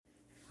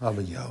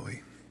Abba Yahweh,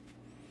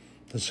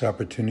 this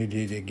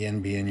opportunity to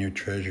again be in your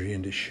treasury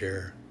and to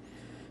share,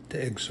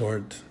 to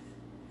exhort,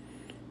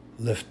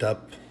 lift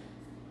up,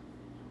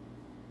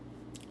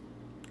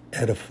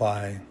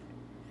 edify,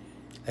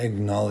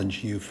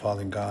 acknowledge you,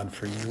 Father God,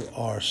 for you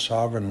are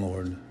sovereign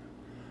Lord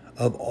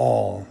of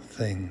all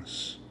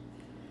things.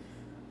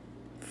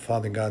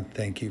 Father God,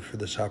 thank you for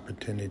this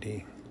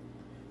opportunity.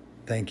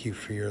 Thank you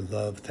for your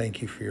love.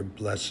 Thank you for your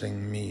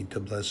blessing me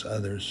to bless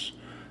others.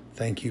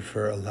 Thank you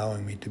for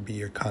allowing me to be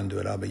your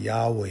conduit. Abba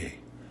Yahweh,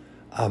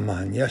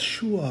 Aman,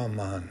 Yeshua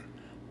Aman,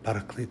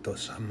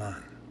 Parakletos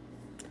Aman.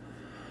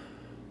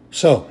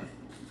 So,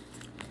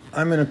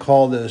 I'm going to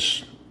call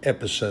this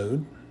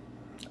episode,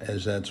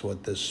 as that's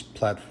what this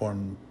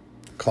platform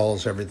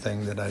calls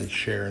everything that I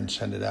share and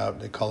send it out.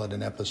 They call it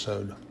an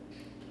episode.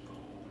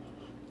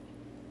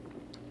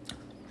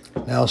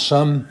 Now,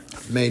 some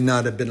may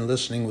not have been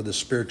listening with a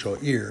spiritual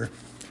ear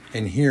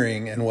and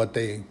hearing, and what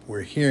they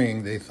were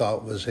hearing they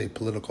thought was a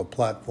political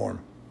platform.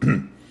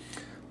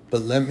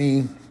 But let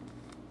me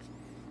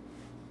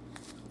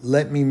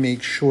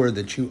make sure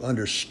that you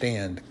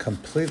understand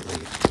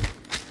completely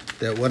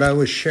that what I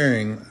was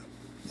sharing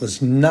was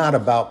not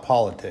about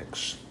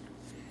politics.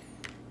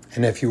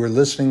 And if you were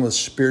listening with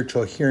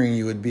spiritual hearing,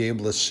 you would be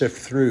able to sift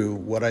through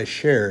what I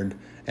shared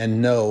and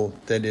know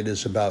that it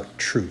is about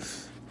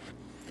truth.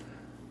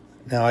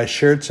 Now, I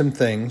shared some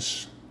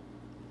things,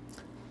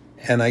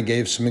 and I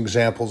gave some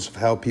examples of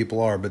how people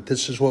are, but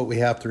this is what we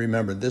have to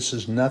remember. This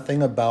is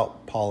nothing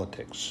about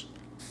politics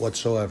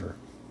whatsoever.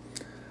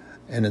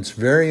 And it's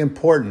very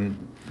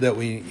important that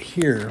we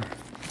hear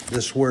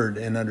this word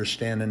and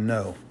understand and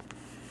know.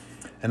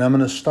 And I'm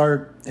going to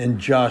start in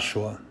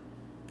Joshua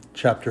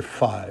chapter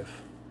 5.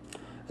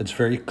 It's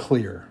very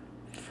clear.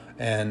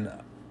 And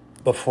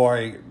before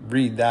I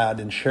read that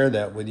and share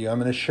that with you, I'm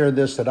going to share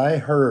this, that I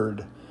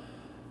heard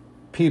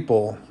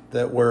people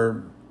that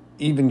were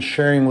even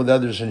sharing with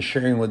others and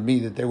sharing with me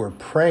that they were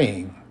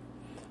praying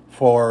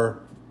for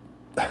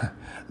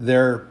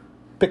their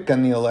pick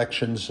on the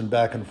elections and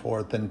back and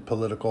forth in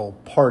political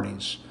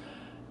parties.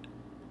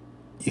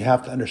 You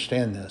have to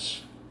understand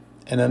this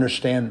and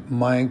understand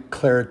my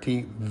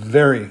clarity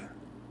very,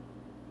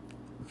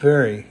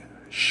 very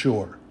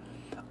sure.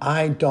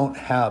 I don't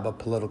have a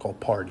political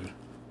party.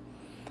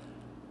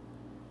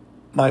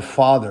 My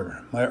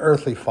father, my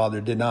earthly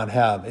father, did not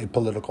have a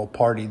political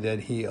party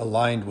that he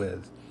aligned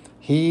with.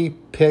 He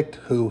picked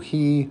who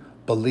he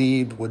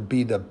believed would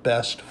be the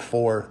best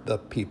for the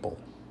people.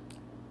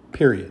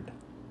 Period.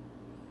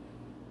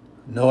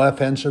 No ifs,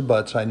 ands, or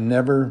buts. I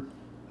never,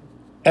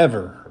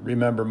 ever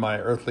remember my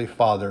earthly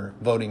father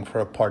voting for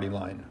a party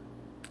line.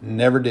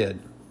 Never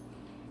did.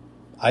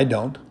 I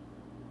don't.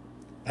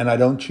 And I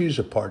don't choose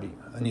a party.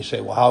 And you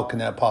say, well, how can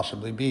that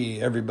possibly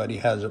be? Everybody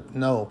has a...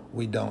 No,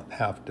 we don't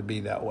have to be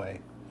that way.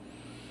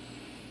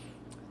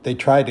 They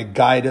try to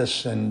guide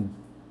us and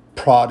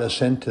prod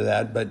us into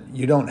that, but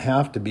you don't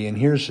have to be. And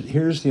here's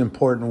the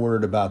important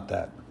word about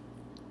that.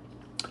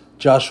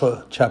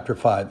 Joshua chapter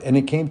 5. And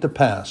it came to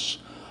pass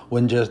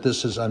when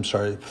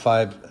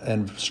 5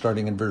 and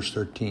starting in verse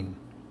 13.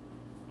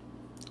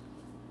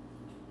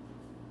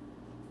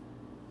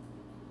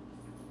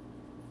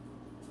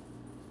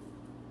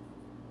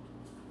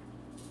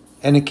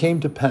 And it came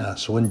to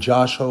pass when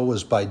Joshua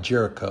was by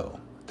Jericho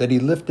that he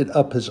lifted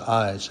up his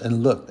eyes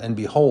and looked, and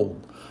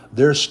behold,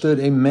 there stood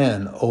a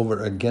man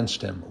over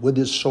against him with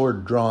his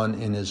sword drawn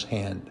in his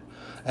hand.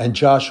 And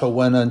Joshua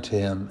went unto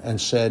him and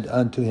said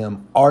unto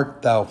him,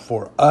 Art thou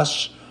for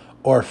us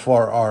or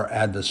for our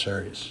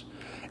adversaries?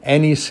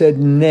 And he said,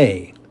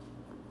 Nay.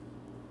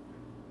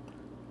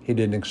 He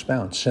didn't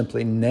expound,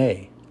 simply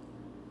nay.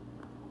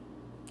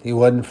 He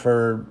wasn't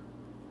for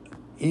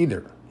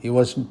either. He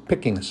wasn't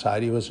picking a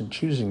side. He wasn't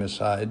choosing a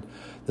side.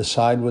 The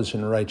side was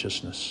in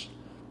righteousness.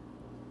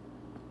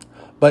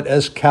 But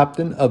as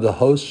captain of the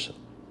hosts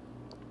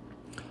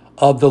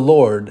of the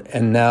Lord,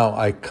 and now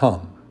I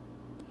come.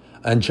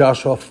 And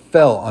Joshua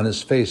fell on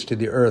his face to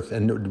the earth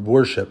and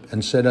worshiped,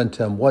 and said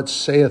unto him, What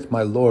saith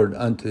my Lord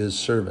unto his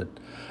servant?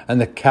 And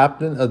the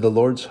captain of the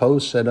Lord's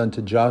host said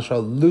unto Joshua,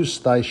 Loose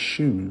thy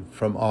shoe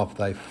from off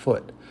thy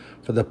foot,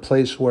 for the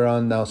place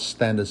whereon thou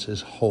standest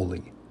is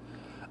holy.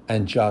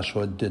 And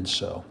Joshua did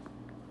so.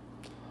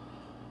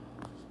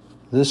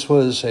 This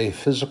was a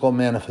physical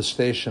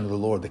manifestation of the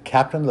Lord. The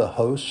captain of the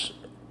hosts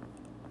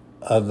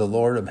of the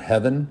Lord of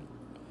heaven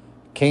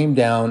came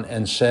down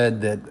and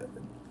said that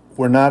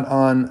we're not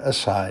on a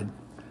side.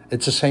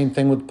 It's the same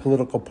thing with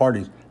political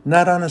parties.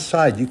 Not on a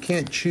side. You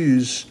can't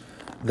choose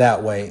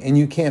that way. And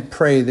you can't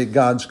pray that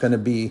God's going to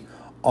be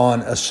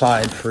on a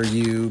side for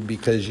you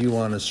because you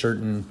want a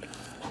certain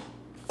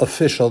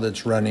official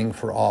that's running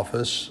for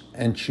office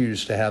and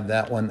choose to have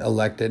that one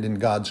elected, and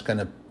God's going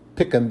to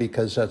pick him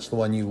because that's the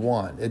one you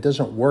want. It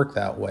doesn't work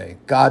that way.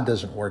 God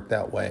doesn't work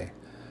that way.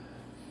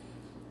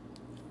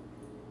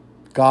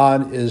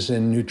 God is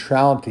in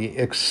neutrality,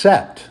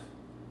 except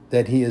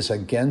that he is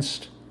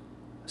against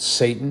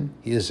Satan.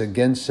 He is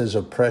against his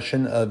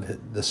oppression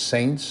of the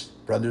saints,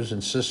 brothers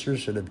and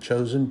sisters that have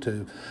chosen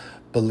to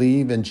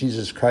believe in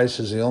Jesus Christ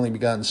as the only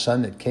begotten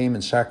Son that came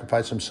and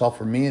sacrificed himself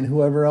for me and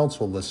whoever else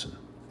will listen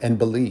and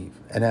believe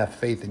and have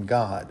faith in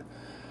God.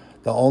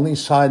 The only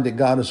side that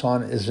God is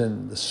on is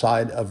in the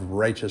side of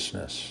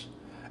righteousness.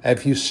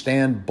 If you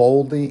stand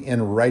boldly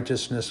in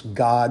righteousness,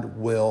 God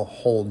will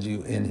hold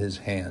you in his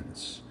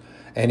hands,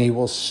 and he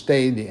will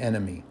stay the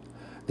enemy.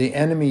 The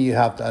enemy, you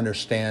have to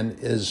understand,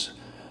 is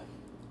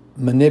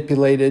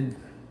manipulated,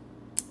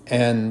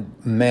 and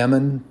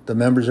Mammon, the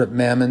members of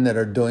Mammon that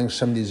are doing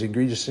some of these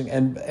egregious things.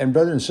 And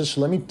brother and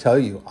sister, let me tell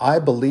you, I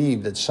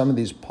believe that some of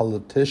these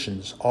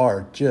politicians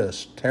are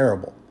just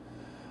terrible,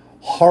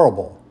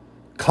 horrible,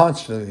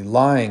 constantly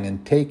lying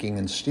and taking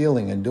and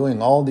stealing and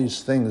doing all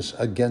these things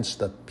against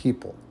the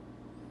people.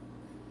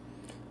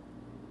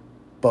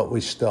 But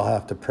we still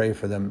have to pray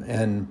for them.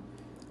 And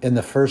in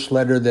the first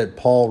letter that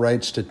Paul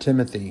writes to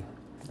Timothy,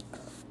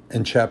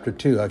 in chapter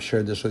 2, I've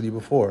shared this with you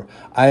before.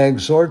 I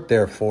exhort,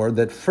 therefore,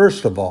 that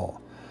first of all,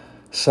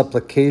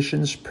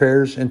 supplications,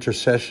 prayers,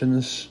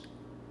 intercessions,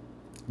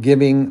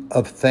 giving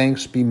of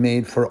thanks be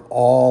made for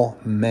all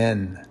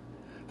men,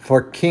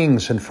 for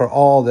kings and for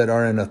all that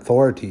are in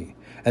authority,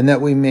 and that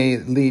we may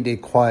lead a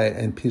quiet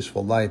and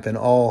peaceful life in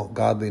all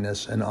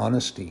godliness and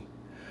honesty.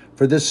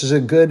 For this is a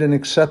good and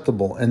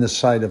acceptable in the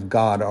sight of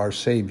God our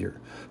Savior,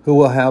 who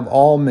will have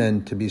all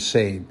men to be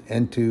saved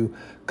and to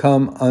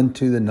come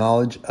unto the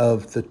knowledge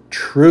of the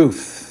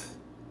truth.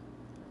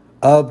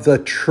 Of the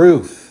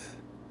truth.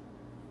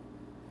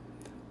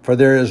 For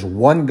there is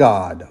one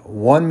God,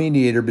 one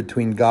mediator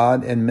between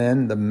God and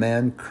men, the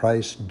man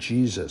Christ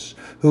Jesus,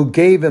 who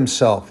gave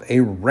himself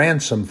a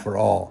ransom for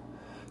all,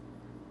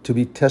 to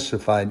be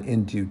testified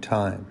in due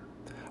time.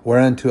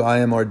 Whereunto I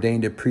am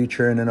ordained a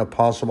preacher and an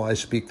apostle. I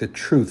speak the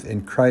truth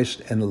in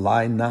Christ and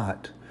lie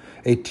not,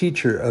 a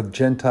teacher of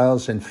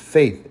Gentiles in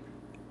faith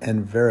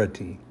and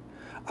verity.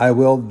 I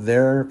will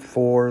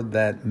therefore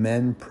that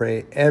men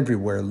pray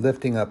everywhere,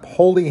 lifting up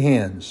holy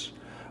hands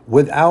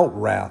without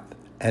wrath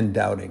and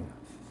doubting.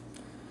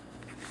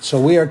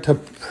 So we are to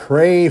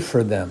pray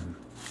for them.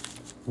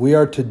 We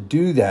are to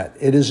do that.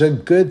 It is a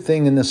good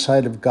thing in the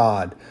sight of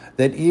God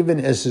that even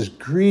as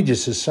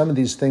egregious as some of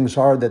these things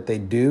are that they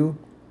do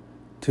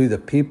to the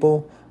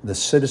people, the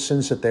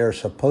citizens that they are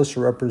supposed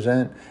to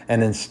represent,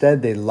 and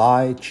instead they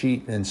lie,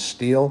 cheat, and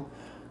steal,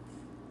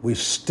 we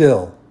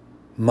still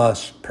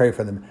must pray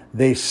for them.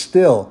 They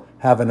still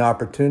have an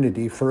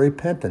opportunity for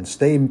repentance.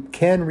 They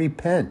can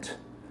repent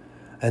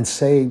and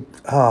say,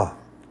 "Oh,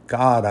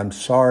 God, I'm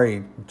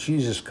sorry.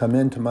 Jesus, come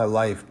into my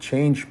life.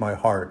 Change my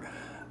heart.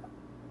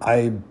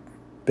 I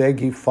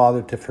beg you,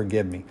 Father, to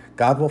forgive me."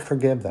 God will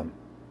forgive them.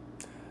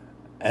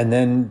 And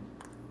then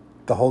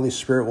the Holy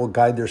Spirit will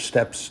guide their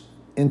steps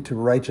into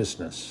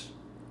righteousness.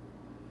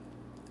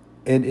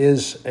 It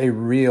is a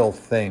real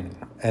thing,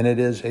 and it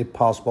is a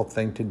possible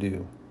thing to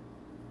do.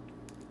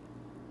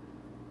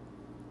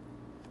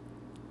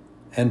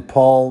 And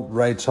Paul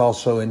writes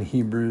also in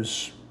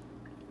Hebrews,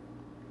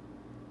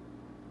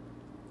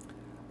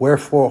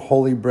 "Wherefore,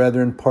 holy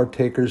brethren,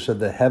 partakers of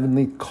the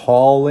heavenly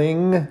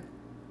calling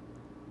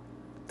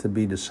to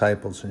be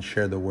disciples and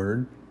share the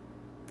word,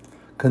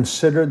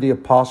 consider the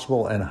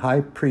apostle and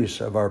high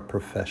priest of our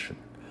profession,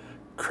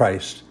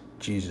 Christ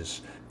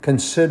Jesus."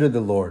 Consider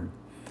the Lord.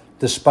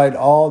 Despite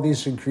all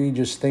these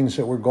egregious things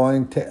that we're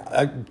going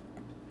to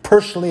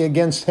personally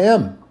against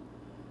him,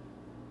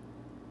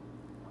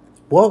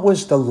 what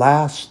was the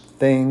last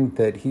thing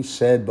that he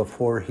said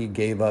before he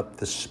gave up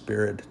the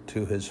Spirit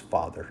to his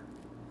Father?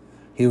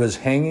 He was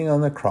hanging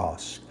on the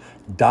cross,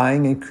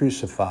 dying and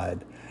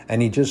crucified,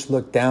 and he just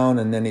looked down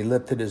and then he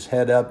lifted his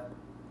head up,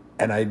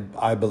 and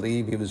I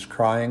believe he was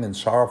crying and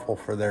sorrowful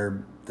for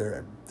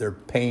their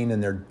pain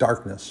and their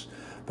darkness.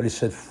 But he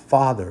said,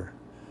 "Father,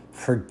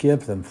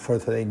 forgive them, for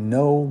they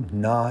know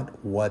not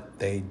what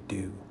they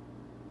do."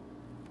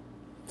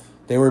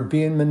 They were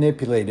being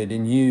manipulated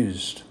and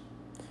used.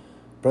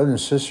 Brothers and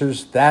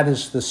sisters,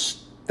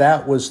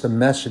 that was the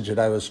message that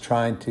I was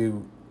trying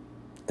to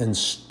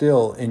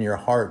instill in your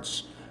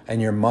hearts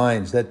and your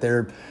minds, that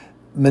they're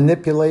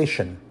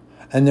manipulation.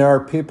 And there are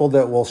people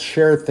that will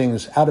share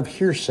things out of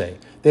hearsay.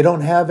 They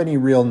don't have any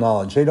real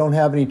knowledge. They don't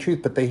have any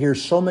truth, but they hear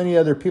so many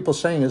other people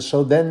saying it,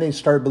 so then they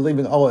start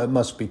believing, oh, it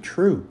must be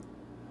true.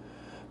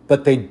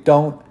 But they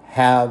don't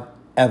have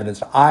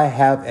evidence. I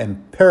have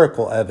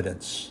empirical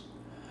evidence.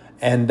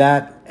 And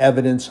that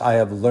evidence I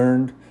have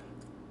learned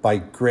by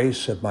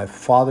grace of my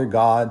Father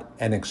God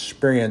and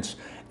experience.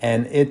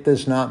 And it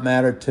does not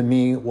matter to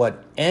me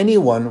what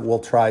anyone will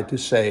try to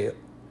say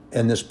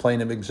in this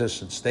plane of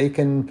existence. They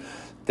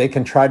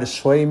can try to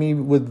sway me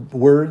with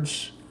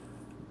words,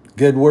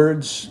 good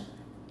words.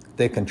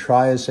 They can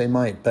try as they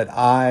might, but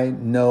I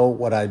know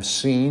what I've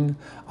seen.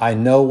 I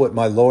know what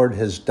my Lord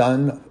has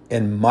done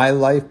in my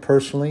life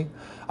personally.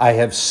 I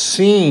have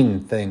seen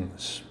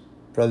things,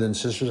 brothers and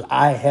sisters.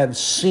 I have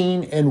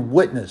seen and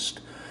witnessed.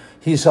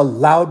 He's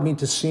allowed me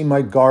to see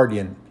my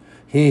guardian.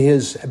 He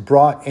has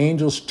brought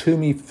angels to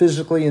me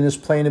physically in this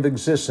plane of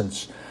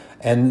existence.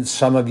 And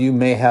some of you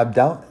may have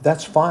doubt.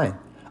 That's fine.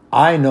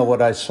 I know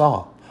what I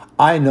saw.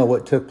 I know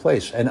what took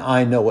place, and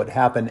I know what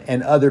happened,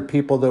 and other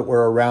people that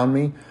were around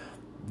me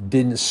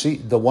didn't see.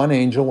 The one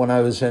angel, when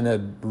I was in a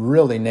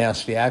really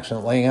nasty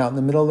accident laying out in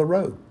the middle of the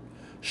road,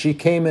 she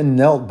came and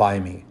knelt by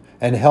me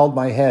and held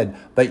my head.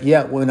 But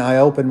yet when I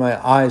opened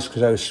my eyes,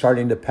 because I was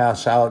starting to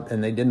pass out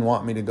and they didn't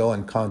want me to go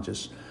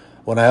unconscious,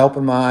 when I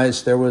opened my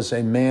eyes, there was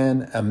a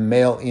man, a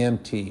male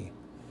EMT.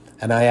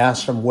 And I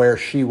asked him where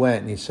she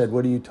went. And he said,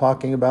 "What are you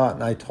talking about?"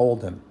 And I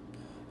told him.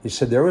 He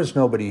said, "There was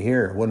nobody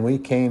here. When we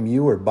came,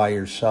 you were by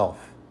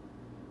yourself.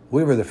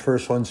 We were the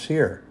first ones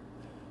here."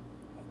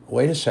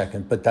 Wait a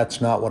second, but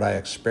that's not what I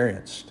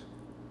experienced.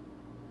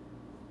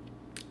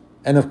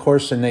 And of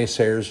course, the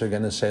naysayers are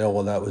going to say, "Oh,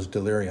 well, that was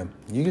delirium."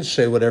 You can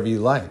say whatever you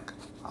like.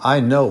 I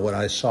know what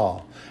I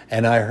saw.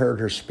 And I heard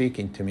her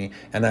speaking to me.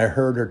 And I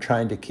heard her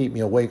trying to keep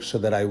me awake so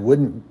that I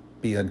wouldn't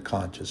be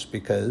unconscious,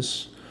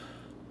 because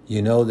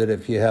you know that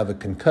if you have a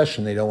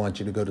concussion, they don't want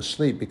you to go to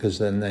sleep, because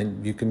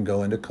then you can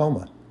go into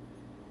coma.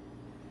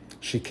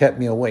 She kept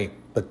me awake,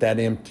 but that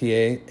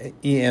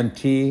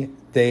EMT,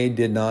 they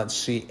did not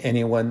see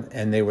anyone,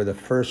 and they were the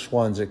first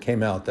ones that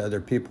came out. The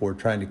other people were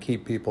trying to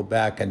keep people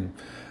back, and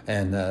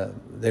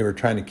they were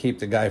trying to keep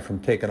the guy from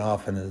taking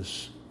off in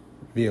his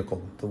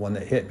vehicle, the one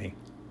that hit me.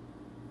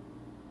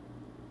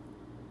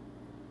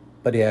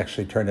 But he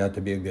actually turned out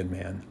to be a good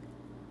man.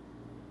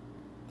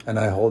 And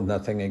I hold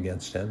nothing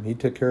against him. He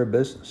took care of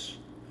business.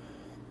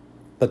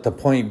 But the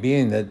point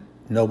being that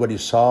nobody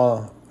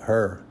saw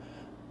her.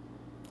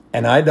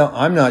 And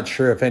I'm not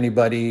sure if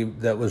anybody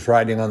that was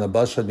riding on the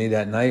bus with me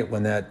that night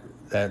when that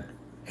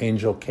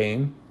angel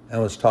came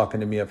and was talking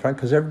to me up front,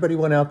 because everybody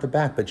went out the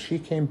back, but she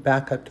came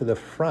back up to the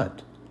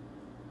front.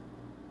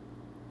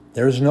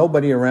 There was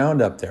nobody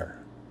around up there.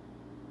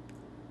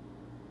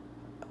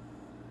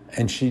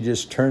 And she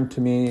just turned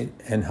to me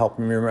and helped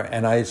me remember.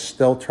 And I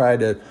still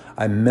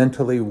I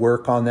mentally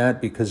work on that,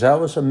 because that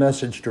was a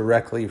message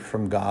directly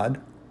from God.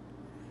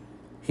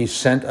 He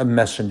sent a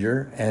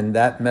messenger, and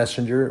that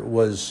messenger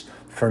was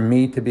for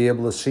me to be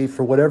able to see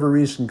for whatever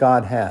reason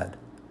God had.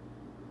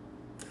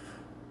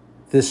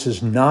 This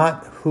is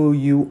not who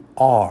you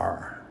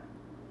are.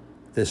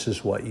 This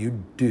is what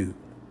you do.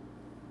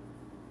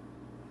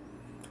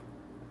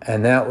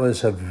 And that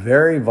was a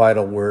very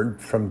vital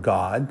word from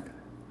God,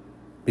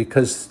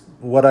 because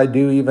what I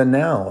do even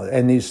now,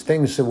 and these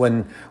things that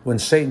when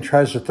Satan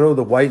tries to throw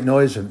the white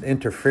noise of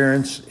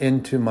interference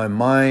into my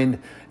mind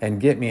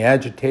and get me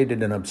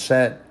agitated and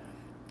upset,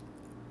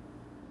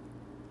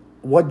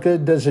 what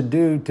good does it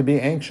do to be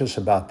anxious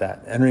about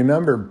that? And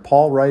remember,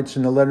 Paul writes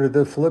in the letter to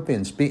the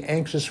Philippians, be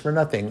anxious for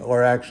nothing,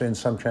 or actually in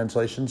some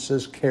translations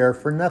says care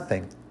for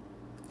nothing,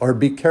 or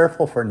be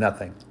careful for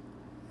nothing.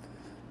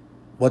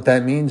 What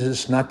that means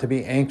is not to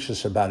be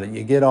anxious about it.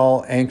 You get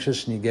all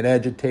anxious and you get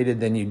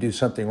agitated, then you do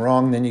something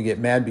wrong, then you get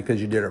mad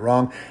because you did it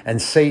wrong.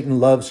 And Satan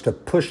loves to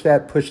push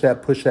that,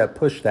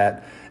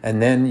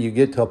 and then you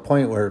get to a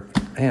point where,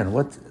 man,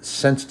 what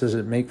sense does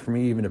it make for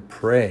me even to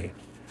pray?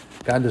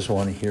 God doesn't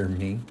want to hear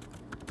me.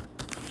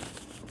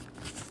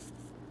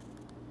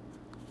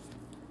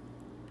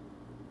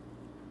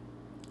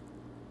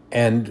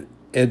 And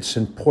it's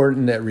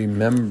important that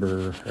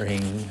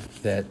remembering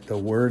that the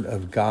Word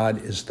of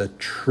God is the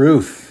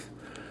truth.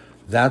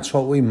 That's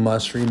what we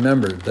must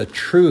remember. The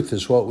truth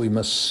is what we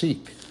must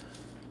seek.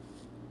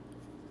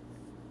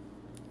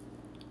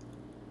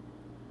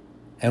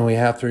 And we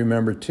have to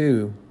remember,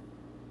 too,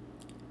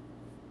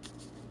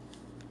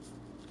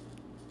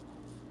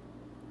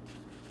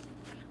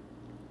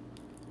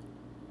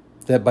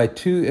 that by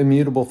two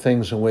immutable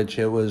things in which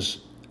it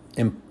was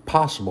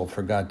impossible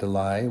for God to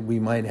lie, we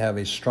might have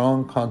a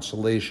strong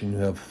consolation who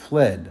have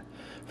fled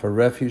for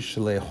refuge to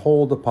lay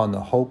hold upon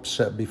the hope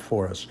set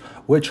before us,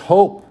 which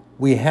hope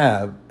we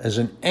have as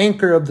an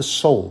anchor of the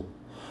soul,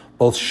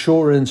 both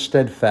sure and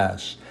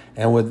steadfast,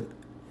 and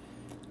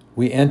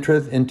we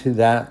entereth into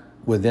that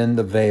within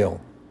the veil,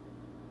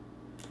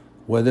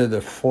 whether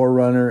the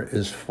forerunner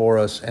is for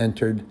us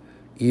entered,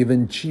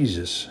 even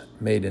Jesus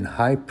made an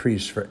high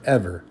priest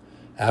forever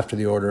after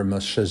the order of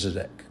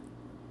Melchizedek.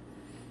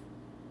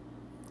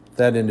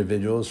 That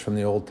individual is from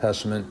the Old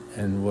Testament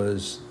and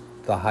was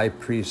the high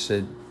priest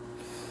that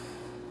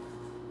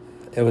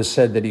it was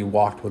said that he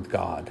walked with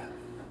God.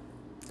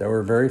 There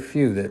were very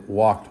few that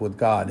walked with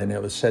God, and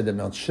it was said that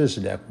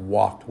Melchizedek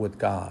walked with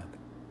God.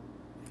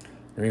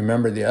 And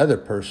remember, the other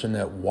person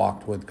that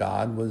walked with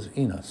God was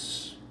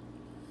Enos.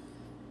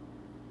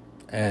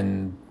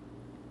 And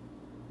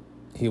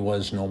he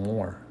was no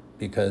more,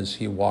 because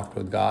he walked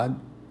with God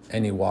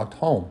and he walked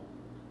home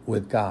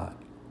with God.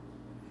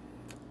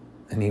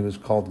 And he was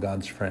called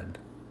God's friend.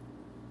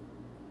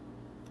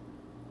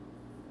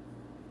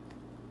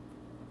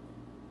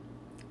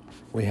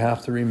 We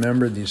have to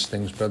remember these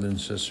things, brothers and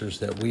sisters,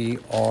 that we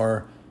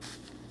are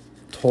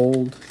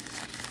told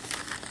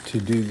to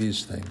do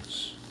these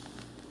things.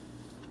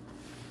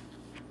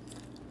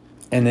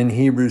 And in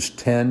Hebrews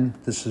 10,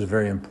 this is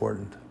very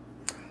important.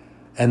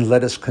 And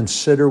let us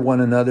consider one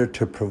another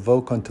to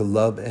provoke unto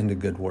love and to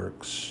good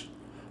works,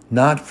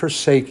 not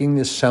forsaking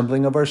the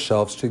assembling of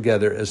ourselves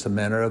together as the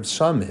manner of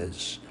some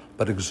is,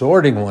 but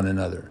exhorting one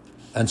another,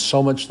 and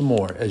so much the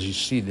more as you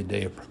see the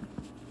day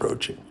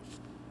approaching.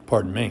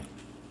 Pardon me.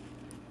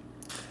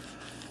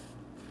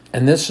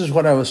 And this is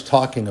what I was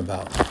talking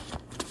about.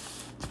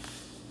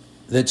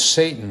 That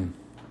Satan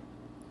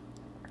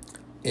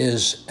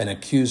is an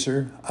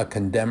accuser, a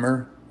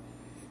condemner,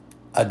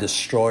 a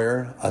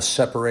destroyer, a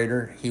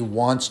separator. He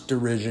wants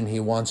derision,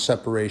 he wants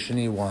separation,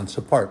 he wants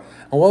apart.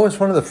 And what was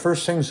one of the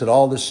first things that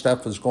all this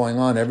stuff was going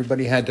on?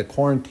 Everybody had to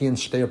quarantine,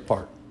 stay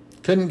apart.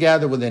 Couldn't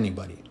gather with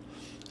anybody.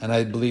 And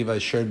I believe I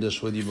shared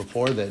this with you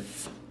before, that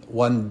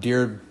one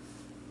dear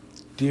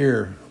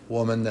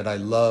woman that I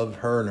love,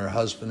 her and her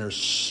husband are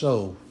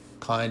so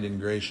kind and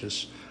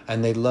gracious,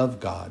 and they love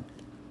God.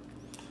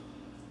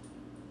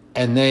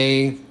 And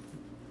they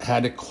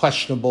had a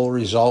questionable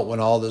result when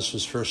all this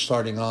was first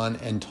starting on,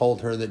 and told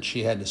her that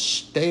she had to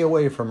stay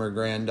away from her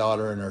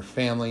granddaughter and her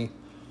family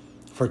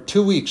for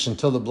 2 weeks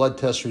until the blood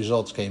test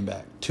results came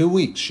back. 2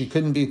 weeks. She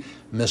couldn't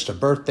missed a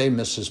birthday,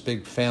 missed this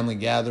big family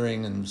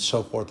gathering and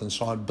so forth and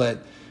so on,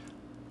 but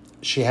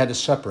she had to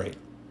separate.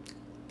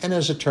 And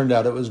as it turned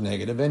out, it was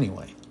negative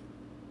anyway.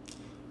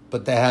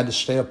 But they had to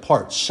stay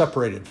apart,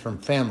 separated from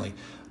family.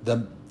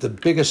 The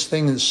biggest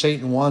thing that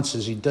Satan wants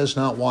is he does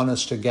not want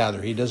us to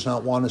gather. He does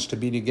not want us to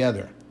be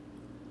together.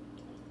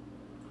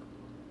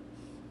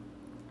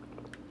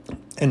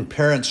 And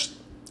parents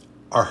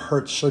are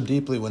hurt so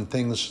deeply when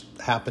things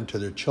happen to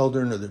their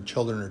children, or their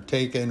children are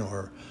taken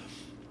or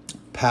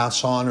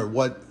pass on, or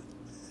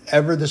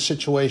whatever the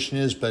situation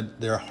is,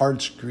 but their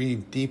hearts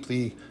grieve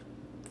deeply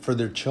for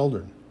their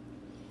children.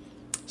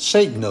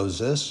 Satan knows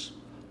this.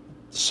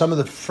 Some of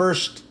the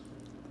first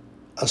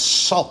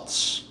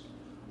assaults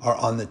are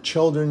on the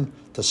children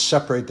to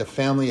separate the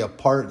family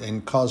apart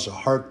and cause a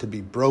heart to be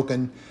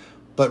broken.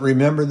 But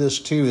remember this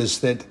too,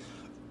 is that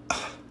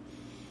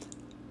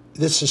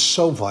this is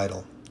so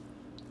vital.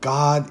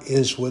 God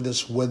is with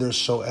us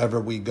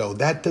whithersoever we go.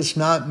 That does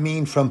not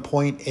mean from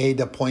point A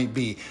to point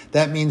B.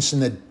 That means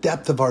in the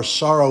depth of our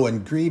sorrow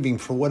and grieving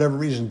for whatever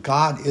reason,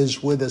 God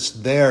is with us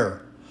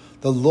there.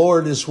 The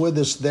Lord is with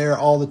us there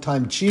all the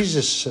time.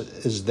 Jesus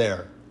is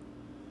there.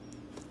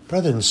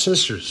 Brothers and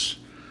sisters,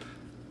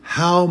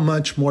 how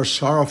much more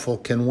sorrowful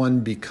can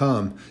one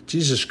become?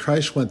 Jesus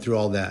Christ went through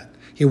all that.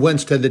 He went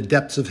to the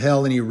depths of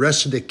hell and he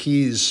wrested the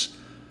keys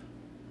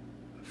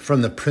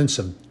from the prince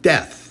of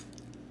death.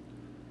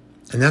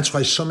 And that's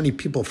why so many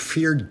people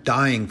feared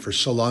dying for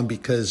so long,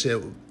 because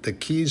the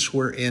keys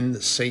were in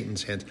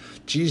Satan's hands.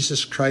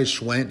 Jesus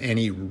Christ went and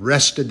he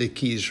wrested the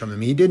keys from him.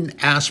 He didn't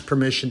ask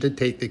permission to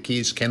take the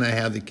keys. Can I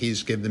have the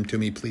keys? Give them to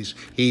me, please.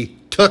 He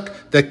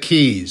took the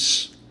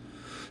keys.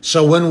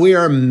 So when we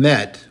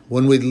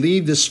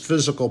leave this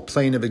physical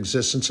plane of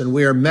existence and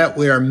we are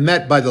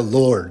met by the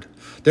Lord.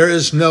 There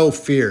is no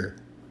fear.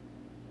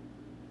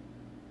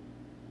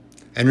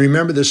 And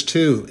remember this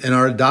too, in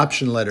our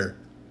adoption letter.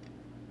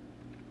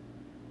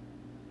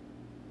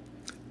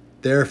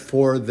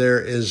 Therefore, there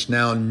is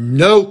now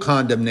no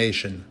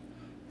condemnation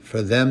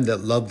for them that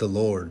love the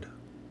Lord.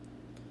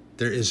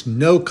 There is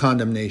no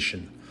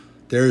condemnation.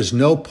 There is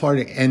no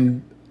parting.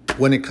 And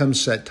when it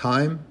comes to that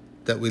time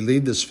that we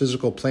leave this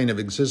physical plane of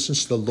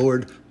existence, the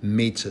Lord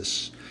meets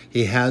us.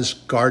 He has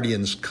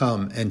guardians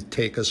come and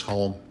take us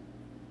home.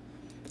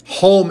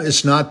 Home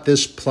is not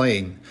this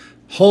plane.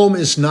 Home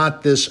is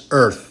not this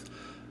earth.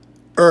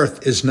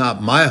 Earth is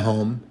not my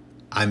home.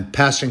 I'm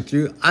passing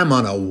through. I'm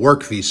on a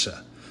work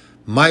visa.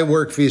 My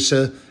work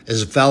visa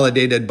is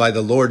validated by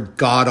the Lord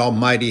God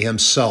Almighty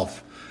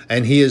himself.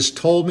 And he has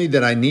told me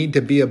that I need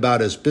to be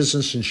about his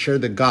business and share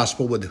the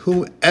gospel with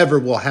whoever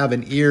will have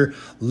an ear,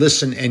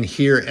 listen and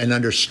hear and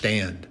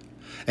understand.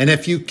 And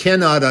if you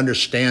cannot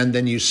understand,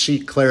 then you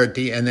seek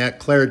clarity, and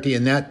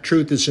that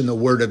truth is in the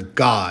word of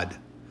God.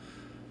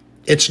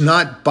 It's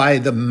not by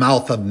the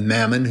mouth of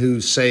mammon who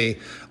say,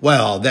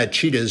 well, that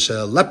cheetah's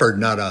a leopard,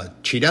 not a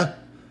cheetah.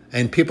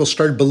 And people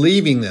start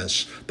believing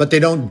this, but they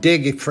don't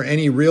dig for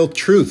any real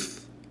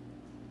truth.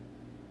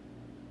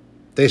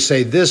 They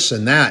say this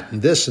and that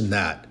and this and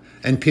that.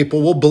 And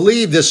people will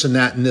believe this and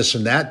that and this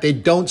and that. They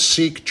don't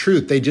seek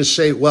truth. They just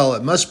say, well,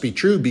 it must be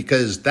true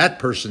because that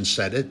person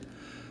said it.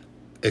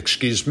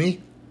 Excuse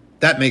me?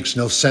 That makes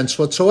no sense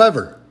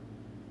whatsoever.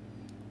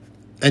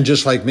 And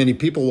just like many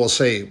people will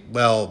say,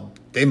 well,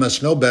 they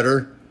must know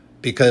better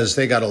because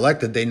they got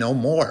elected, they know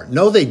more.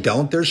 No, they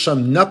don't. There's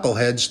some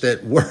knuckleheads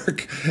that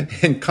work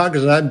in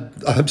Congress. And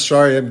I'm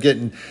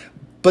sorry,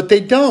 but they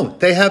don't.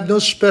 They have no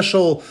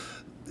special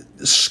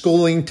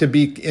schooling to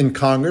be in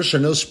Congress, or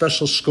no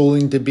special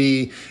schooling to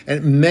be,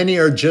 and many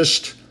are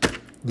just,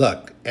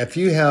 look, if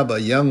you have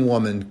a young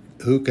woman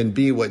who can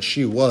be what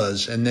she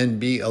was and then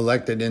be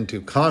elected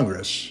into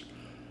Congress,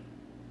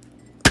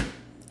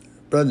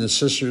 brothers and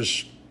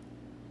sisters,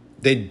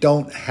 they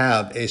don't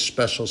have a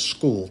special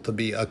school to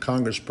be a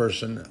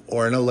congressperson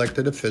or an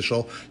elected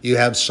official. You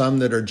have some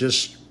that are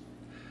just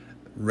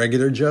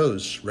regular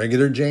Joes,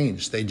 regular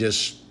Janes. They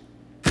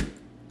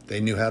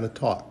knew how to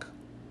talk.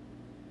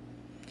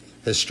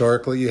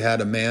 Historically, you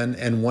had a man,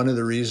 and one of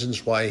the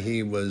reasons why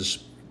he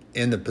was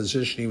in the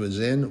position he was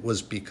in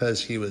was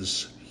because he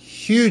was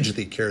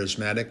hugely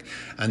charismatic,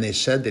 and they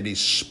said that he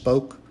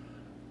spoke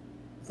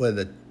with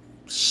a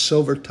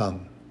silver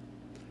tongue.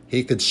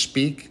 He could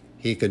speak,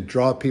 he could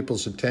draw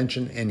people's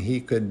attention, and he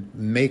could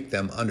make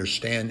them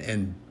understand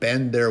and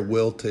bend their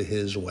will to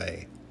his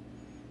way.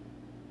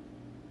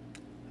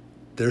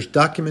 There's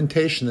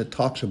documentation that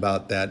talks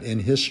about that in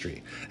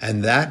history.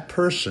 And that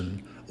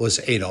person was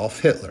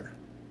Adolf Hitler.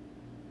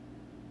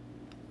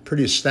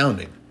 Pretty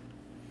astounding.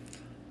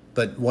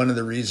 But one of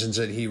the reasons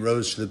that he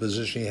rose to the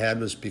position he had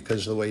was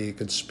because of the way he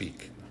could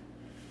speak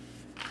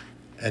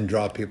and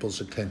draw people's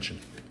attention.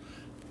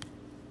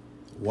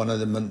 One of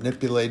the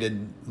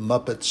manipulated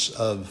Muppets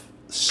of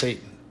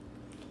Satan.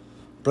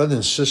 Brothers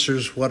and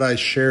sisters, what I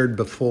shared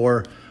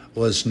before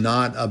was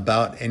not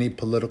about any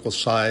political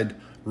side,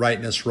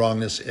 rightness,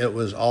 wrongness. It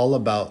was all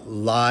about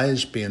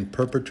lies being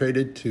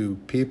perpetrated to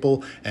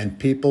people, and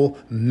people,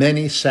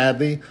 many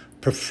sadly,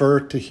 prefer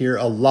to hear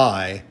a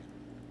lie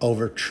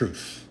over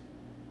truth.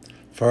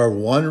 For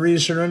one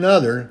reason or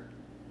another,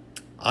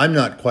 I'm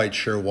not quite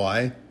sure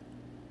why.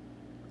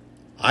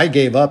 I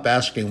gave up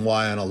asking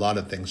why on a lot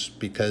of things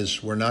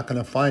because we're not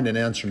going to find an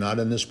answer, not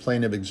in this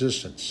plane of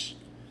existence.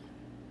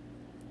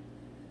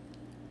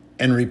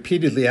 And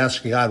repeatedly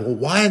asking God, well,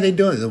 why are they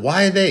doing it?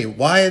 Why are they?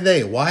 Why are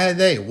they? Why are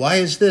they? Why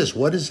is this?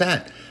 What is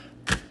that?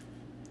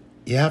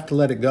 You have to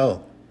let it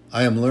go.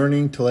 I am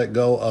learning to let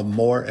go of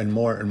more and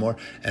more and more,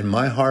 and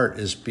my heart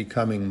is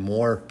becoming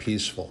more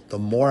peaceful. The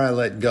more I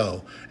let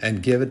go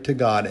and give it to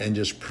God and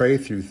just pray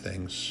through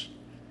things,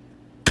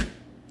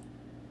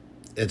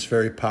 it's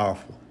very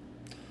powerful.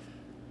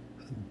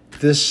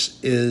 This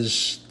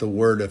is the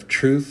word of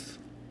truth.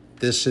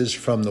 This is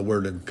from the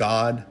word of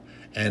God,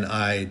 and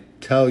I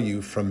tell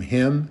you from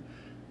him,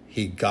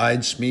 he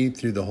guides me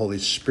through the Holy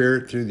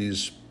Spirit, through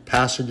these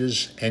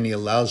passages, and he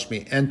allows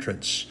me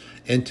entrance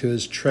into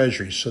his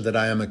treasury so that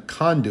I am a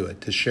conduit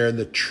to share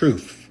the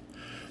truth.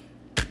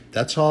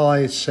 That's all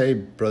I say,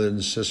 brothers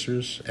and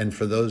sisters, and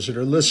for those that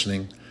are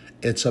listening,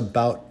 it's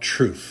about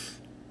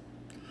truth.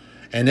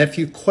 And if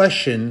you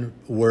question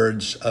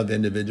words of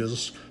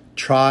individuals,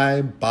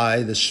 try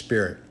by the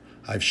Spirit.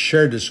 I've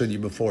shared this with you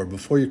before.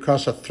 Before you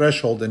cross a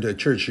threshold into a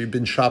church, you've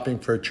been shopping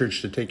for a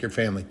church to take your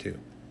family to.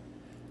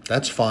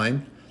 That's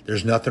fine.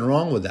 There's nothing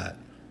wrong with that.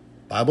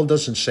 Bible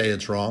doesn't say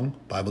it's wrong.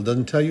 Bible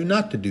doesn't tell you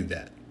not to do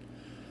that.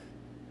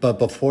 But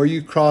before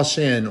you cross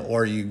in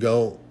or you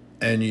go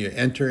and you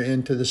enter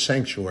into the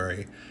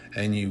sanctuary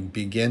and you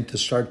begin to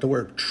start the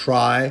work,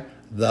 try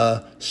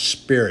the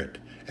Spirit.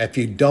 If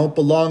you don't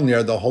belong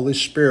there, the Holy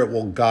Spirit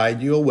will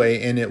guide you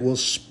away and it will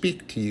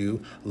speak to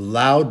you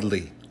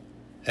loudly.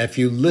 If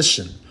you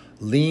listen,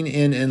 lean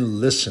in and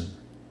listen.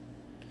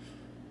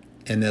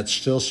 And that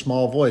still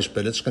small voice,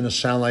 but it's going to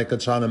sound like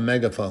it's on a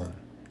megaphone.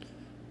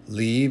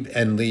 Leave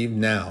and leave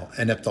now.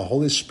 And if the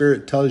Holy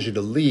Spirit tells you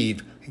to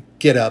leave,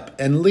 get up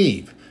and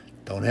leave.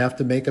 Don't have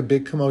to make a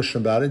big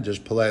commotion about it.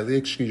 Just politely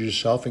excuse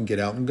yourself and get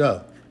out and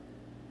go.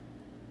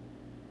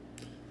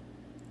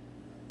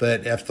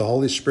 But if the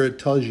Holy Spirit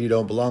tells you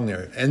don't belong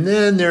there. And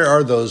then there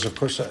are those, of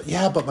course,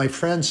 yeah, but my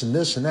friends and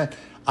this and that.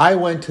 I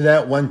went to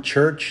that one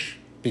church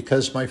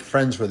because my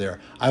friends were there.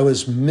 I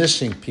was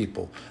missing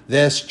people.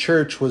 This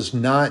church was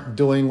not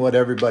doing what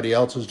everybody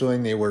else was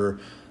doing. They were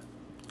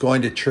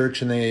going to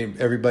church and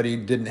everybody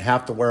didn't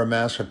have to wear a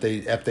mask.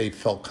 If they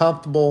felt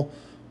comfortable,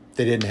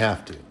 they didn't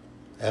have to.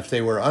 If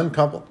they were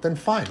uncomfortable, then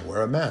fine,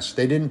 wear a mask.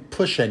 They didn't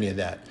push any of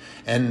that.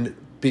 And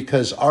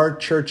because our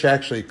church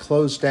actually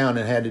closed down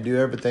and had to do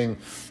everything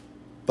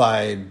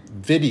by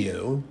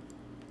video,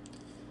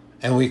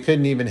 and we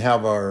couldn't even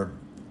have our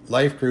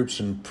life groups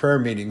and prayer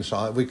meetings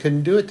on it, we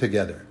couldn't do it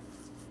together.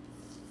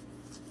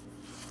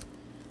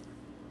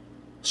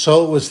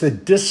 So it was the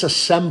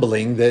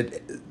disassembling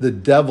that the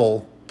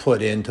devil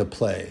put into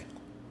play.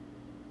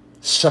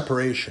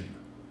 Separation,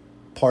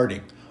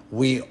 parting.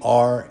 We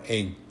are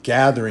a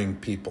gathering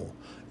people.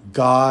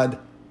 God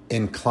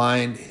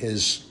inclined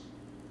his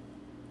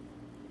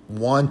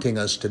wanting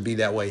us to be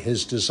that way,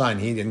 his design.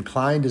 He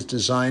inclined his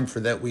design for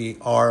that we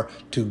are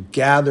to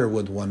gather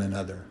with one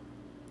another.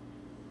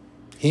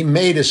 He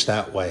made us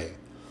that way.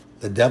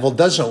 The devil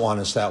doesn't want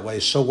us that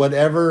way. So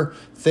whatever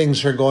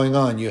things are going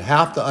on, you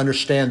have to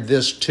understand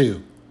this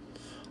too.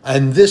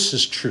 And this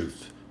is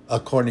truth,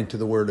 according to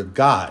the word of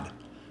God.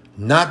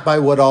 Not by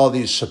what all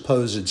these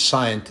supposed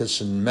scientists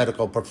and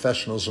medical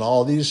professionals and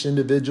all these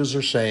individuals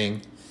are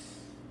saying.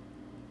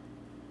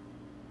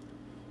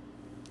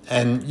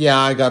 And yeah,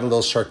 I got a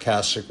little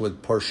sarcastic with a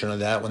portion of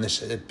that when they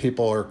said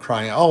people are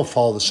crying, oh,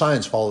 follow the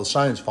science, follow the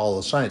science, follow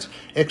the science.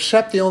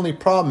 Except the only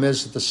problem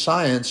is that the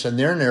science and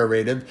their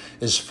narrative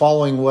is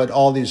following what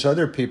all these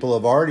other people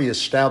have already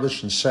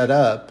established and set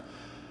up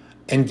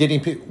and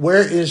getting people.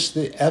 Where is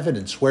the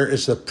evidence? Where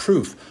is the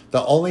proof?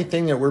 The only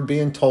thing that we're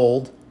being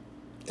told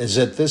is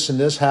that this and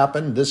this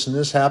happened,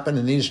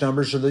 and these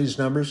numbers are these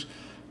numbers.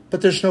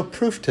 But there's no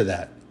proof to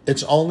that.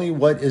 It's only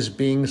what is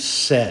being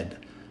said.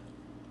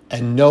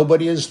 And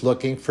nobody is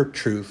looking for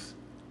truth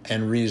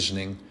and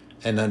reasoning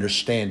and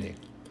understanding.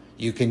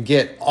 You can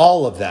get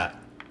all of that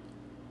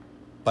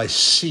by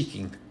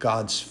seeking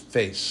God's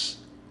face,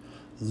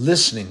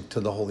 listening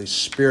to the Holy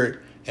Spirit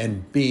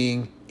and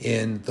being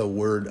in the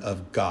Word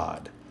of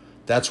God.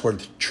 That's where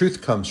the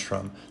truth comes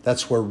from.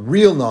 That's where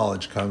real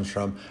knowledge comes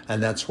from.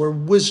 And that's where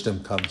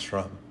wisdom comes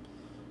from.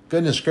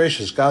 Goodness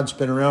gracious, God's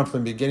been around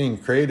from the beginning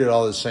and created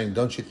all this thing.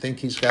 Don't you think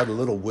he's got a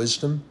little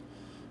wisdom?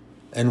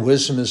 And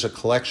wisdom is a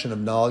collection of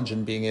knowledge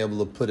and being able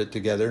to put it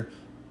together.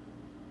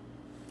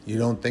 You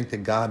don't think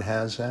that God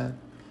has that?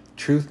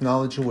 Truth,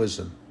 knowledge, and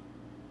wisdom.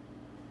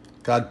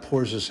 God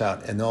pours us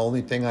out. And the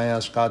only thing I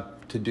ask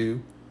God to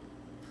do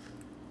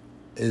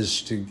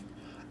is to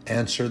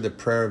answer the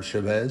prayer of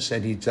Jabez.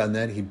 And he's done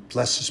that. He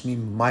blesses me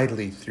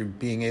mightily through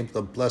being able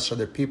to bless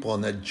other people,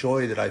 and the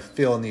joy that I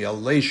feel and the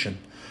elation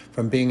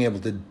from being able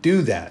to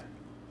do that.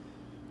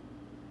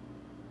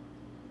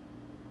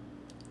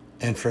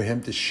 And for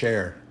him to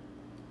share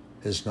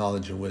his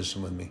knowledge and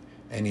wisdom with me.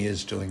 And he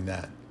is doing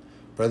that.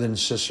 Brothers and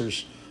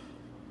sisters,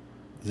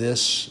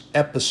 this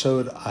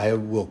episode I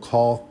will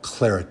call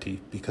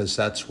clarity, because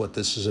that's what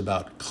this is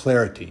about.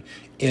 Clarity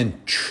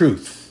in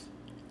truth.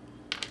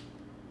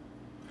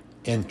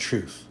 In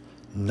truth.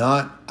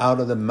 Not out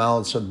of the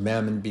mouths of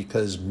mammon,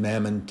 because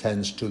mammon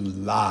tends to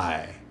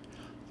lie.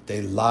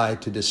 They lie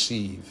to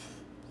deceive.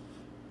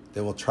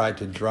 They will try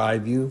to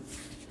drive you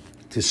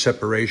to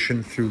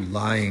separation through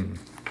lying.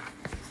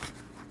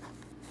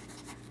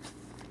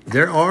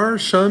 There are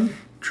some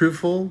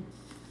truthful,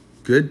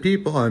 good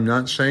people. I'm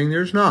not saying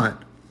there's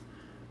not.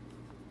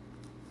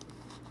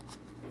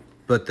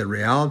 But the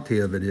reality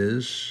of it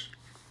is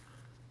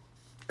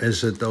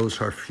that those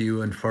are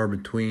few and far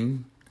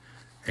between,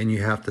 and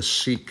you have to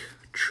seek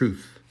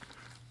truth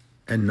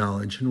and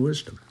knowledge and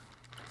wisdom.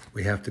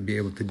 We have to be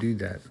able to do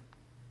that.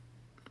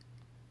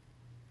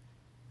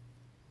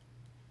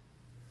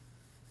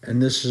 And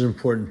this is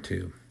important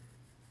too.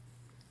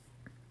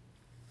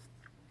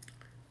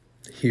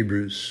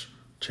 Hebrews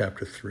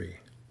chapter 3,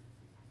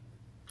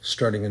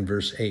 starting in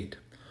verse 8.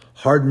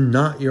 Harden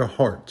not your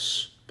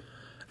hearts,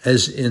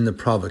 as in the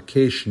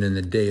provocation in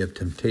the day of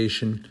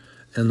temptation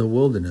in the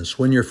wilderness,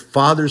 when your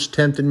fathers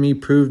tempted me,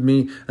 proved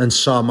me, and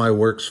saw my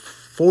works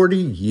 40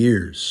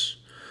 years.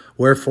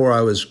 Wherefore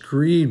I was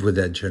grieved with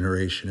that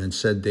generation, and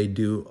said, they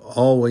do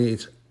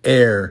always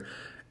err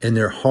in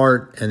their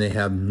heart, and they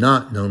have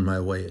not known my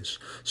ways.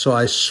 So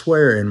I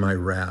swear in my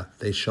wrath,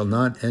 they shall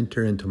not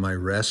enter into my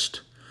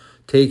rest.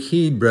 Take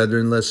heed,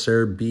 brethren, lest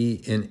there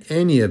be in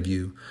any of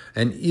you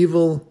an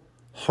evil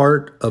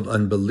heart of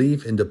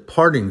unbelief in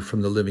departing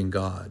from the living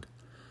God.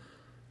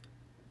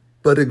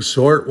 But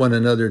exhort one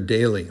another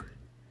daily,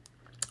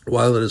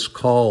 while it is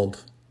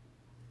called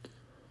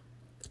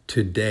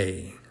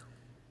today,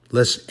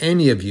 lest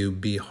any of you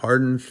be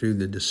hardened through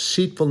the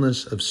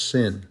deceitfulness of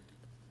sin.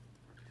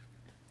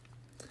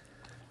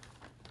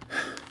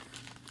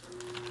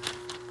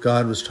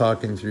 God was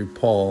talking through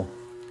Paul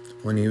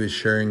when he was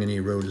sharing, and he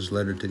wrote his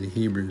letter to the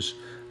Hebrews.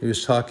 He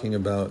was talking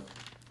about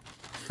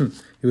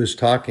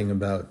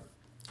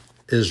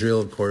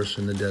Israel, of course,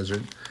 in the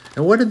desert.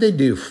 And what did they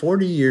do?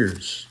 40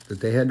 years that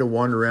they had to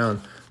wander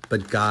around.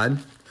 But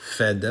God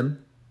fed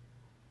them,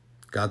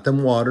 got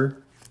them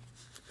water.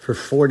 For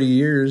 40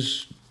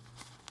 years,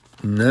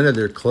 none of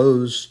their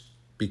clothes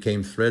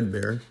became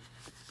threadbare.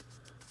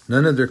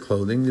 None of their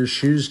clothing. Their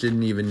shoes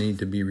didn't even need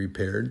to be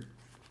repaired.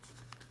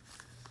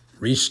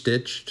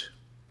 Restitched.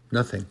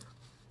 Nothing.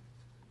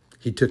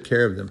 He took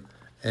care of them.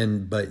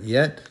 But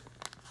yet,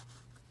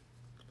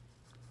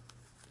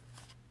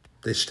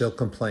 they still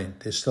complained.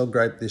 They still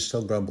griped. They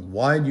still grumbled.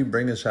 Why did you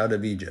bring us out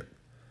of Egypt?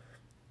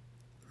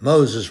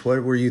 Moses,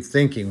 what were you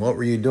thinking? What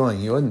were you doing?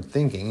 He wasn't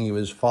thinking. He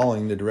was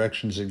following the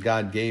directions that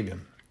God gave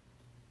him.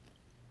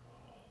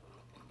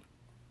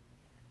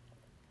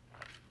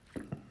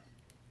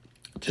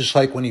 Just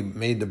like when he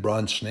made the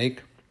bronze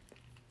snake,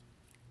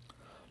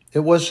 it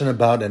wasn't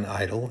about an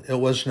idol. It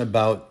wasn't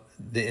about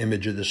the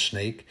image of the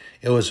snake.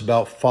 It was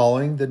about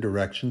following the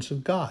directions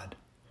of God.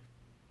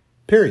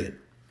 Period.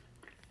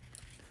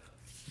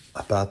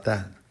 About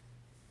that.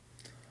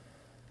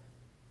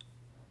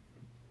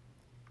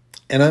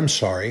 And I'm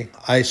sorry,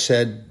 I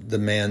said the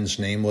man's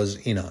name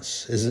was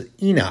Enos. Is it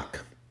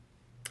Enoch?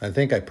 I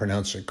think I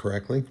pronounced it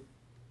correctly.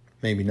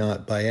 Maybe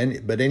not.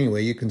 But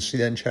anyway, you can see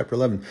that in chapter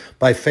 11.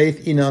 By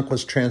faith, Enoch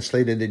was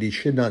translated that he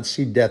should not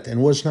see death,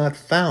 and was not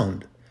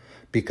found,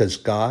 because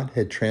God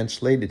had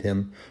translated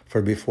him.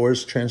 For before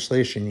his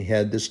translation, he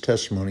had this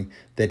testimony,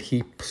 that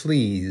he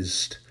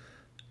pleased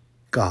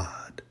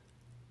God.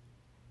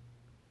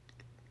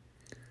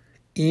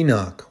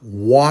 Enoch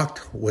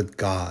walked with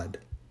God,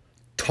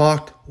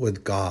 talked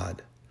with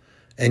God,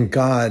 and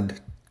God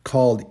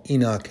called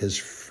Enoch his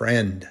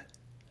friend.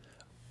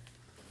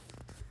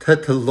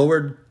 That the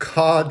Lord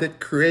God that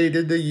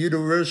created the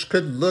universe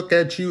could look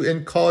at you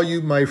and call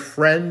you my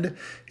friend.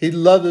 He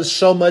loved us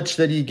so much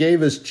that he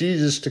gave us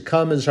Jesus to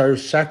come as our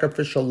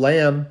sacrificial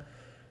lamb.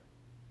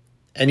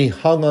 And he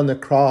hung on the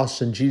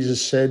cross, and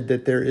Jesus said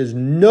that there is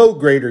no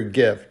greater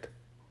gift.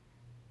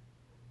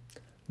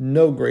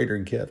 No greater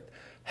gift.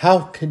 How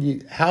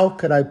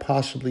could I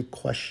possibly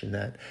question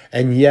that?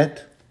 And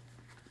yet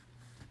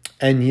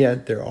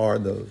there are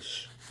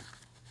those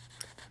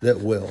that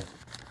will.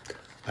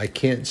 I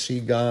can't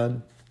see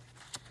God.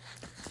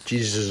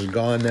 Jesus is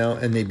gone now,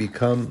 and they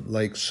become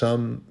like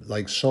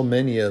so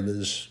many of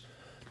his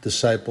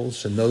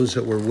disciples and those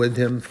that were with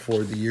him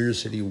for the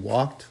years that he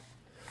walked.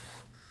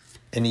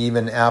 And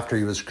even after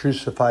he was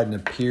crucified and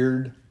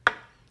appeared,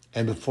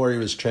 and before he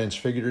was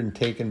transfigured and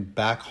taken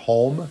back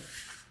home,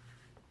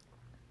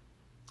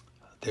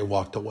 they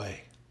walked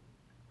away.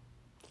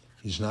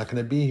 He's not going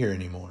to be here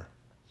anymore.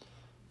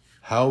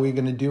 How are we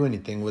going to do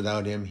anything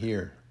without him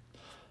here?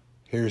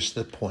 Here's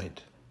the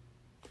point.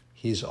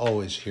 He's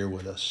always here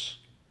with us.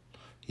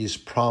 He's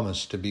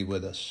promised to be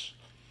with us.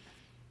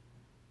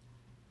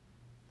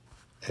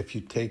 If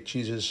you take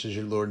Jesus as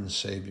your Lord and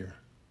Savior,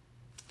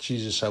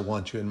 Jesus, I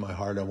want you in my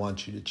heart. I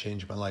want you to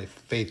change my life.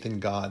 Faith in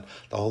God,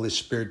 the Holy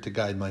Spirit to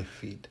guide my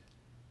feet.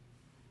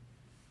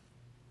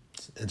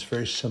 It's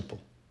very simple.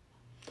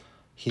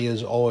 He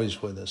is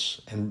always with us.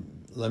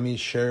 And let me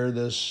share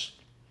this.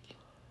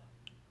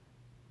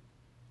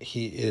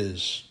 He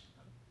is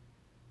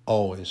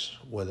always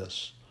with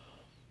us.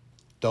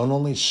 Don't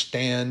only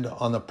stand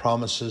on the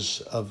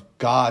promises of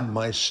God,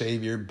 my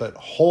Savior, but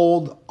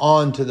hold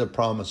on to the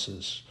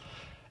promises.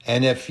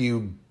 And if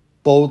you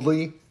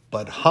boldly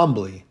but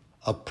humbly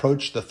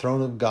approach the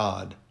throne of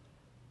God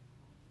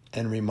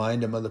and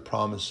remind him of the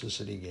promises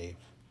that he gave.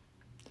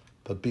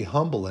 But be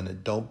humble in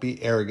it. Don't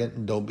be arrogant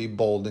and don't be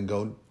bold and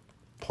go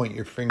point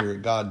your finger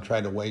at God and try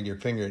to wag your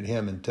finger at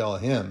him and tell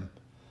him.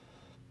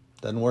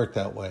 Doesn't work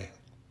that way.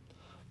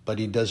 But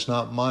he does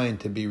not mind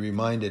to be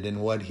reminded.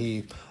 And what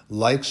he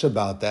likes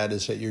about that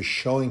is that you're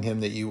showing him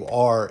that you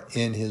are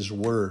in his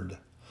word.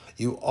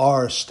 You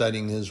are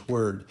studying his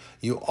word.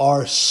 You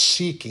are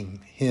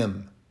seeking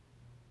him.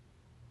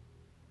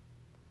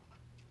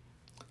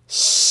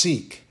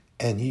 Seek,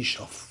 and ye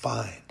shall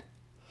find.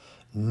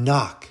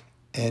 Knock,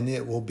 and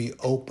it will be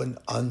opened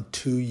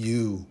unto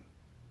you.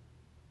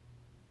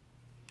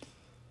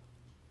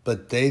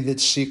 But they that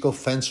seek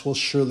offense will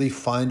surely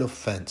find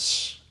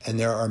offense. And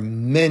there are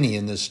many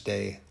in this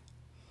day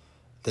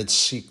that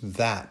seek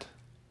that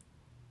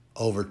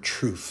over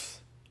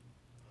truth.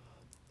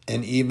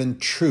 And even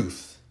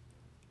truth,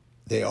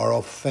 they are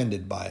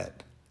offended by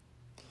it.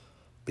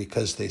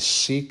 Because they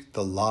seek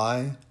the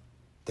lie,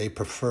 they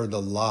prefer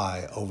the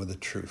lie over the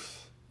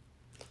truth.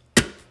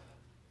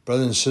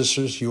 Brothers and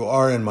sisters, you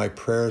are in my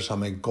prayers.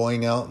 Am I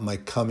going out? Am I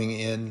coming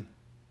in?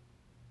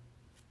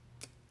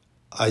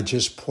 I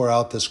just pour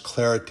out this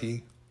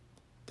clarity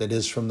that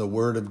is from the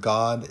Word of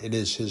God. It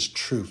is his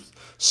truth.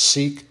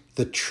 Seek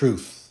the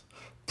truth.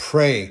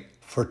 Pray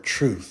for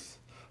truth.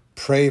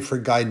 Pray for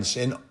guidance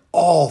in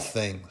all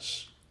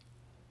things.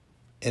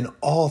 In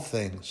all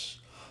things.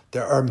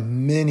 There are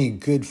many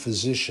good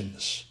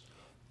physicians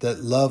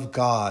that love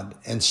God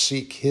and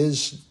seek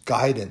his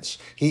guidance.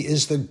 He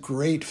is the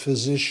great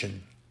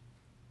physician.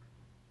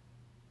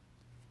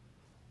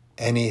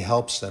 And he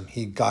helps them.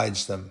 He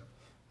guides them.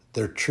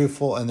 They're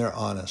truthful and they're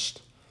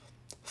honest.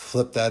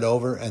 Flip that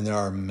over, and there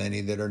are many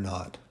that are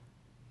not.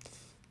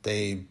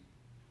 They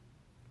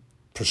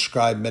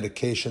prescribe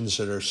medications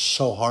that are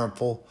so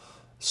harmful,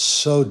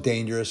 so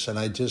dangerous, and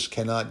I just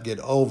cannot get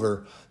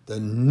over the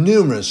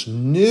numerous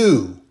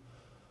new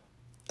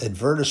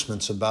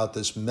advertisements about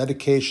this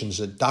medications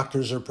that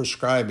doctors are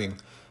prescribing,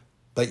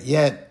 but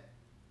yet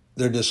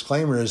their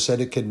disclaimer is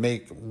that it could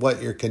make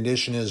what your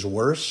condition is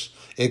worse.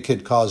 It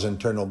could cause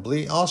internal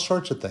bleeding, all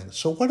sorts of things.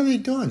 So what are they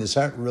doing? Is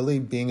that really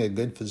being a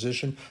good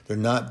physician? They're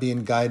not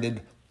being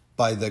guided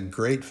by the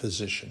great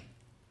physician.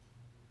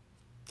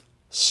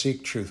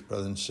 Seek truth,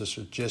 brothers and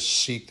sisters. Just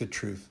seek the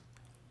truth.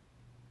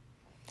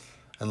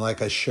 And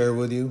like I share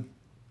with you,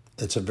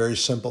 it's a very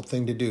simple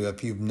thing to do.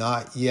 If you've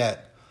not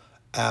yet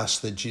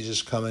asked that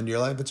Jesus come into your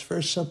life, it's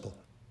very simple.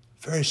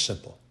 Very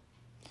simple.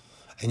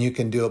 And you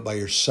can do it by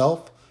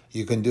yourself.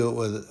 You can do it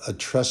with a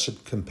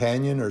trusted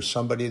companion or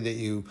somebody that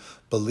you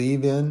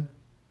believe in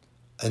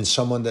and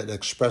someone that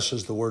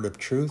expresses the word of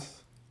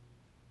truth.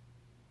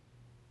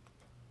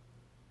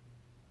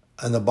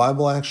 And the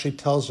Bible actually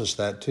tells us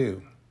that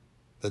too,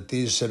 that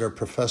these that are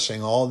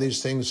professing all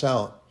these things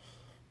out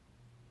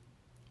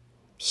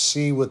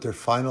see what their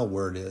final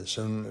word is.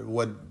 And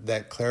what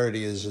that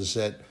clarity is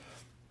that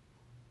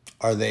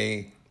are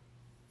they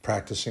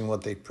practicing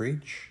what they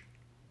preach?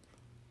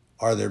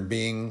 Are they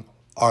being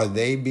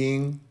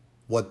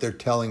what they're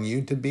telling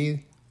you to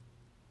be?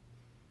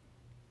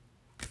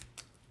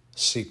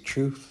 Seek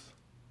truth.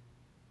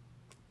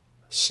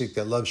 Seek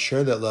that love.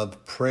 Share that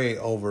love. Pray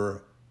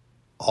over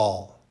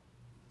all.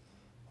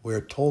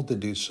 We're told to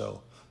do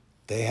so.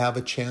 They have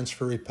a chance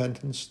for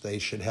repentance. They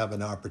should have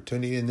an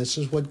opportunity. And this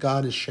is what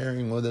God is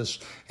sharing with us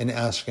and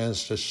asking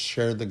us to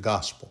share the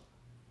gospel.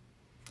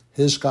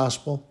 His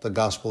gospel, the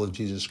gospel of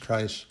Jesus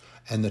Christ,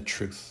 and the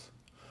truth.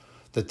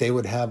 That they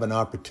would have an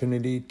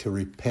opportunity to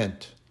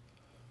repent.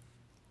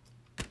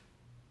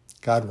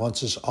 God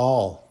wants us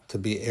all to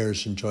be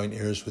heirs and joint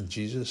heirs with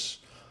Jesus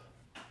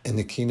in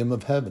the kingdom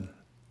of heaven.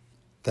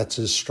 That's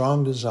his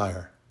strong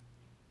desire.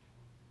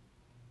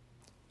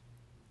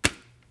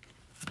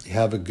 You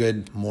have a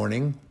good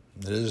morning.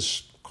 It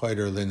is quite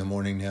early in the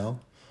morning now,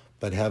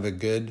 but have a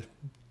good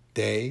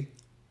day.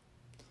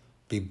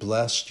 Be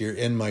blessed. You're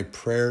in my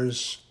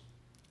prayers,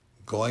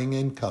 going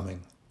and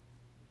coming.